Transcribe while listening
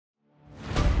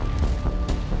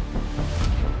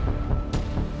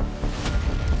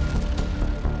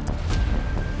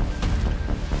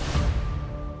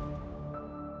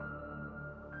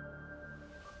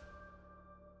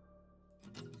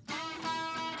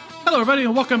Hello everybody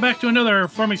and welcome back to another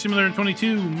Farming Simulator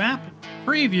 22 map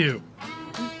preview.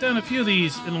 We've done a few of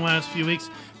these in the last few weeks,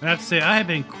 and I have to say I have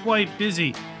been quite busy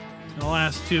in the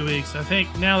last 2 weeks. I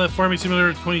think now that Farming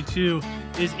Simulator 22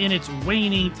 is in its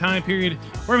waning time period,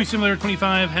 Farming Simulator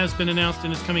 25 has been announced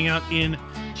and is coming out in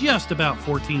just about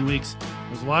 14 weeks.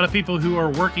 There's a lot of people who are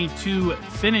working to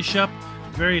finish up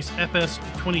various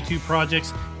FS22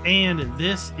 projects, and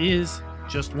this is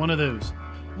just one of those.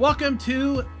 Welcome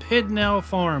to Pidnell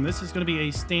Farm. This is going to be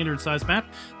a standard size map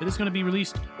that is going to be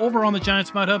released over on the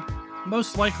Giants Mod Hub,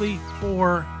 most likely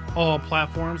for all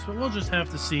platforms, but we'll just have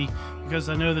to see, because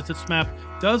I know that this map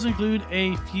does include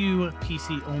a few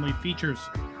PC only features.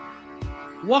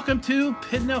 Welcome to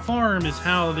Pidnell Farm is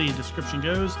how the description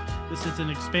goes. This is an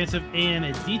expansive and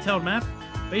a detailed map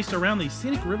based around the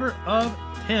scenic River of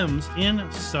Thames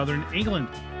in southern England.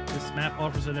 This map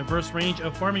offers a diverse range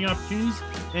of farming opportunities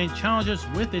and challenges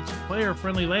with its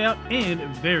player-friendly layout and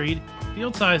varied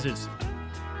field sizes.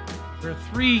 There are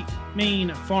 3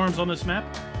 main farms on this map: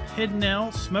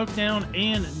 Pidnell, Smokedown,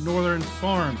 and Northern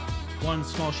Farm. 1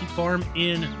 small sheep farm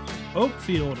in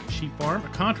Oakfield Sheep Farm, a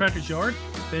contractor's yard,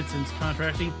 Bensons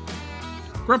Contracting.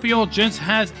 Grumpy Old Gents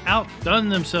has outdone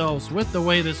themselves with the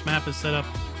way this map is set up.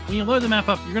 When you load the map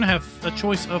up, you're going to have a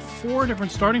choice of 4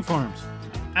 different starting farms.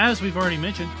 As we've already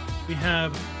mentioned, we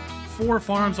have 4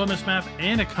 farms on this map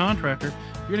and a contractor.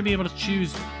 You're going to be able to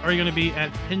choose, are you going to be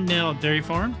at Pidnell Dairy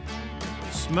Farm,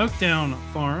 Smokedown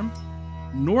Farm,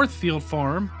 Northfield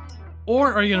Farm,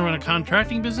 or are you going to run a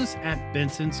contracting business at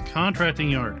Benson's Contracting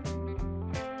Yard?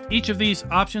 Each of these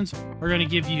options are going to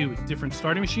give you different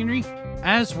starting machinery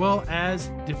as well as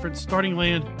different starting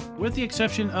land, with the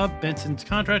exception of Benson's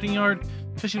Contracting Yard,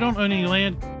 because you don't own any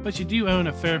land, but you do own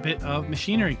a fair bit of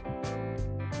machinery.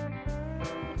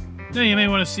 Now you may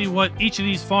want to see what each of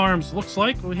these farms looks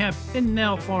like. We have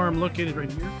Pidnell Farm located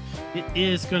right here. It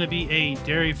is going to be a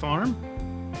dairy farm.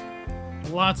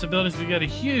 Lots of buildings. We've got a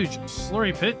huge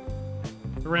slurry pit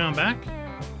around back.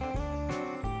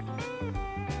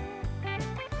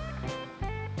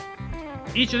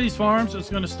 Each of these farms is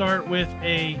going to start with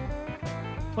a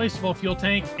placeable fuel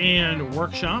tank and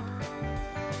workshop.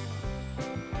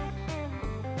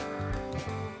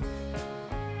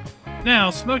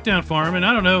 Now, Smokedown Farm, and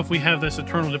I don't know if we have this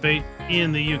eternal debate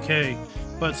in the UK,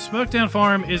 but Smokedown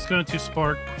Farm is going to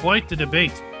spark quite the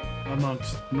debate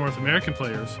amongst North American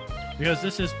players, because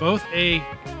this is both a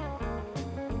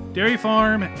dairy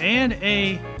farm and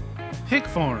a pig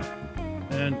farm.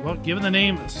 And, well, given the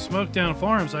name Smokedown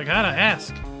Farms, I gotta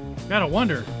ask, gotta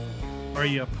wonder, are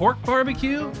you a pork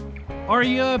barbecue? Or are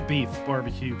you a beef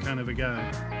barbecue kind of a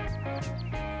guy?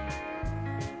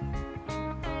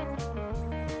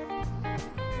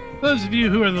 Those of you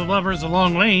who are the lovers of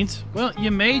long lanes, well, you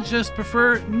may just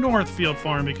prefer Northfield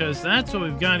Farm, because that's what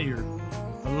we've got here.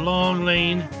 A long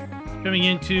lane coming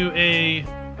into a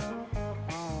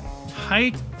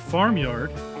tight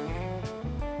farmyard.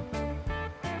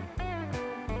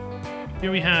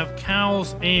 Here we have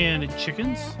cows and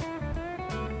chickens.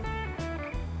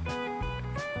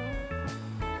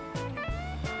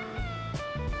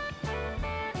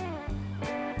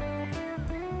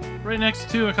 Right next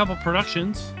to a couple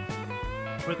productions,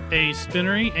 with a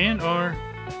spinnery and our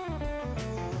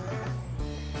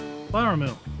flour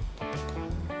mill.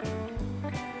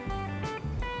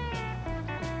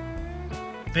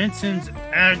 Benson's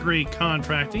Agri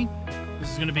Contracting. This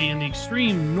is going to be in the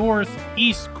extreme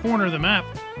northeast corner of the map.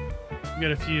 We've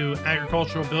got a few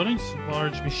agricultural buildings,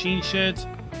 large machine sheds,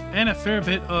 and a fair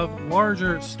bit of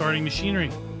larger starting machinery.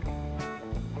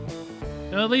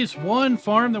 Now, at least one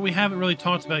farm that we haven't really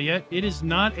talked about yet. It is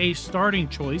not a starting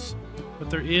choice, but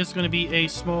there is going to be a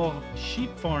small sheep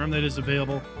farm that is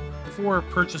available for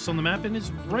purchase on the map, and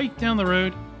is right down the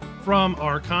road from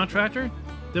our contractor.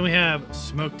 Then we have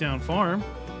Smokedown Farm,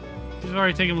 which we've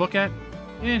already taken a look at,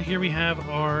 and here we have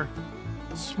our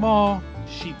small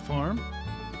sheep farm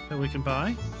that we can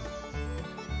buy.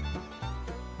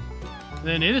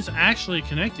 Then it is actually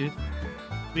connected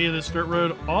via this dirt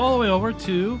road all the way over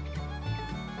to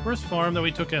the first farm that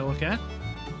we took a look at,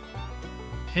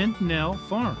 Pidnell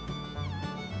Farm.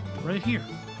 Right here.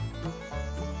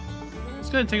 Let's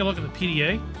go ahead and take a look at the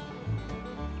PDA.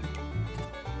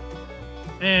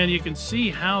 And you can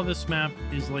see how this map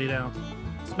is laid out.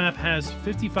 This map has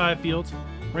 55 fields,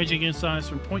 ranging in size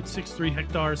from 0.63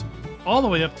 hectares all the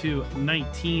way up to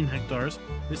 19 hectares.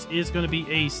 This is going to be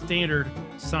a standard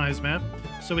size map.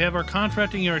 So we have our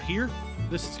contracting yard here.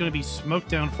 This is going to be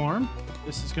Smokedown Farm.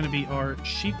 This is going to be our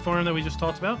sheep farm that we just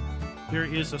talked about. There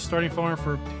is a starting farm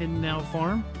for Pidnell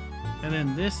Farm. And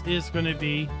then this is going to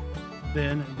be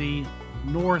then the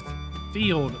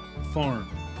Northfield Farm.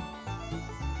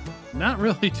 not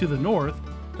really to the north,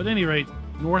 but at any rate,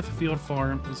 Northfield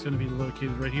Farm is going to be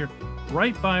located right here,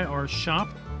 right by our shop.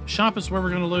 Shop is where we're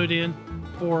going to load in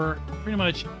for pretty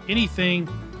much anything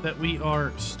that we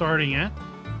are starting at.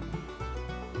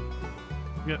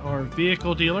 We got our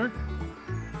vehicle dealer.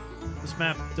 This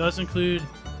map does include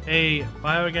a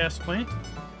biogas plant.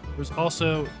 There's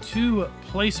also 2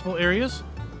 placeable areas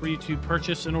for you to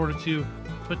purchase in order to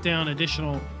put down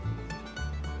additional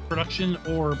production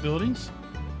or buildings.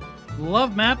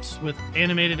 Love maps with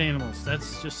animated animals.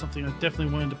 That's just something I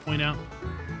definitely wanted to point out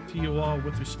to you all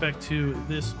with respect to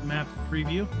this map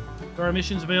preview. There are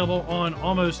missions available on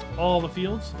almost all the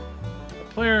fields.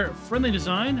 A player-friendly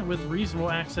design with reasonable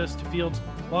access to fields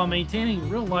while maintaining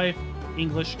real-life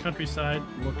English countryside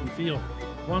look and feel.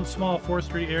 One small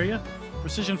forestry area.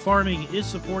 Precision farming is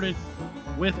supported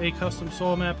with a custom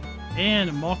soil map,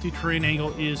 and multi-terrain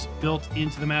angle is built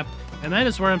into the map. And that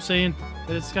is where I'm saying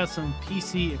that it's got some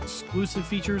PC exclusive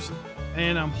features,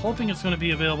 and I'm hoping it's going to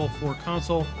be available for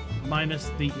console minus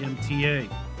the MTA.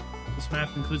 This map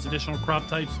includes additional crop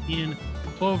types in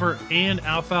clover and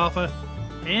alfalfa,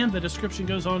 and the description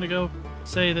goes on to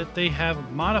say that they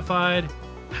have modified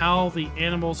how the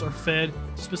animals are fed,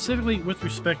 specifically with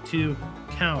respect to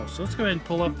cows. So let's go ahead and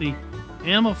pull up the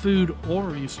animal food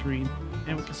overview screen,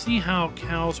 and we can see how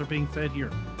cows are being fed here.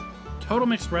 Total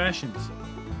mixed rations.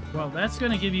 Well, that's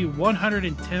going to give you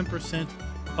 110%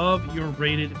 of your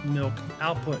rated milk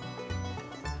output.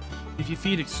 If you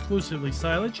feed exclusively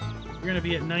silage, you're going to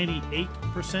be at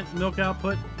 98% milk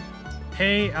output.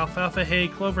 Hay, alfalfa hay,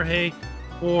 clover hay,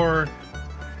 or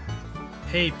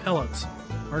hay pellets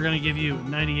are going to give you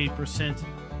 98%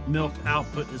 milk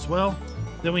output as well.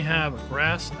 Then we have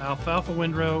grass, alfalfa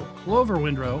windrow, clover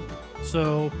windrow.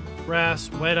 So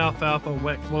grass, wet alfalfa,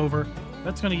 wet clover.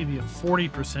 That's going to give you a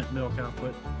 40% milk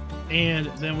output. And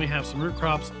then we have some root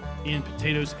crops in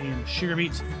potatoes and sugar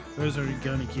beets. Those are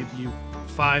going to give you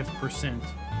 5%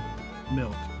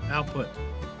 milk output.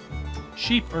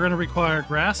 Sheep are going to require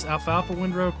grass, alfalfa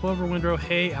windrow, clover windrow,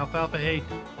 hay, alfalfa hay,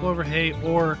 clover hay,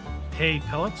 or hay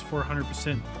pellets for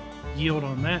 100% yield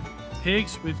on that.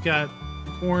 Pigs, we've got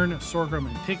corn, sorghum,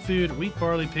 and pig food, wheat,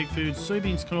 barley, pig food,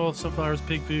 soybeans, canola, sunflowers,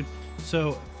 pig food.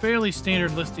 So fairly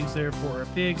standard listings there for our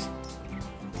pigs.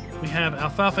 We have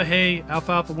alfalfa hay,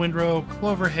 alfalfa windrow,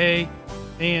 clover hay,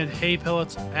 and hay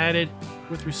pellets added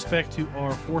with respect to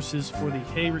our horses for the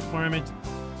hay requirement.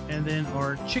 And then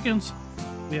our chickens,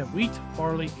 we have wheat,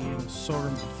 barley, and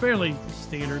sorghum. Fairly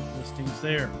standard listings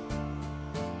there.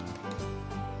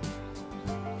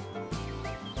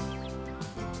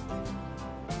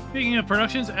 Speaking of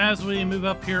productions, as we move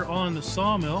up here on the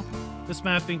sawmill, this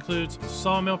map includes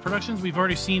sawmill productions. We've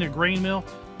already seen a grain mill.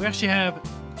 We actually have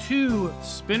 2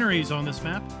 spinneries on this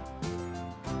map.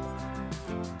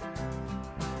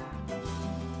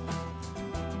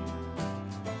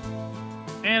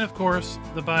 And of course,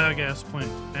 the biogas plant,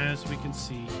 as we can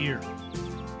see here.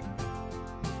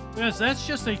 Guys, that's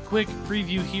just a quick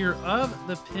preview here of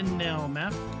the Pidnell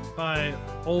map by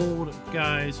Old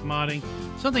Guys Modding.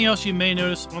 Something else you may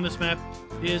notice on this map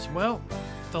is, well,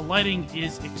 the lighting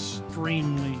is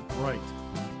extremely bright.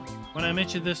 When I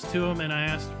mentioned this to them and I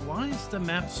asked, why is the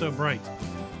map so bright?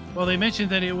 Well, they mentioned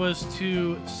that it was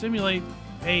to simulate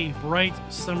a bright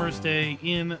summer's day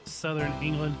in southern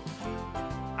England.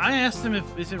 I asked them,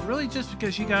 is it really just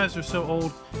because you guys are so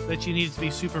old that you need it to be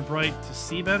super bright to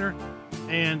see better?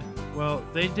 And, well,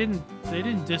 they didn't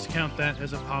discount that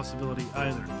as a possibility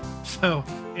either. So,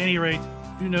 at any rate,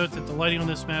 do note that the lighting on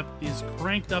this map is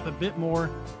cranked up a bit more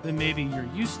than maybe you're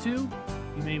used to.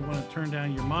 You may want to turn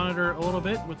down your monitor a little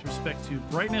bit with respect to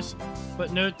brightness,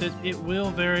 but note that it will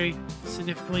vary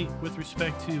significantly with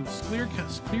respect to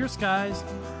clear skies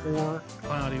or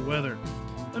cloudy weather.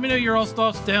 Let me know your all's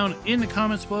thoughts down in the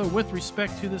comments below with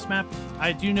respect to this map.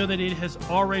 I do know that it has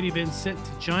already been sent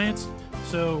to Giants,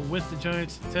 so with the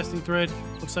Giants testing thread,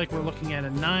 looks like we're looking at a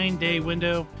 9-day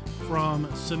window from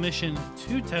submission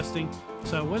to testing.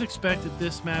 So I would expect that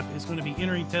this map is going to be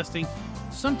entering testing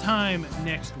sometime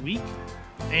next week,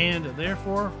 and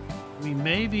therefore we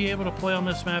may be able to play on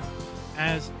this map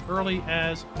as early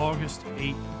as August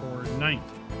 8th or 9th.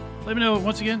 Let me know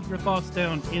once again your thoughts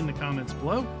down in the comments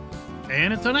below.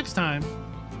 And until next time,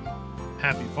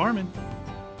 happy farming.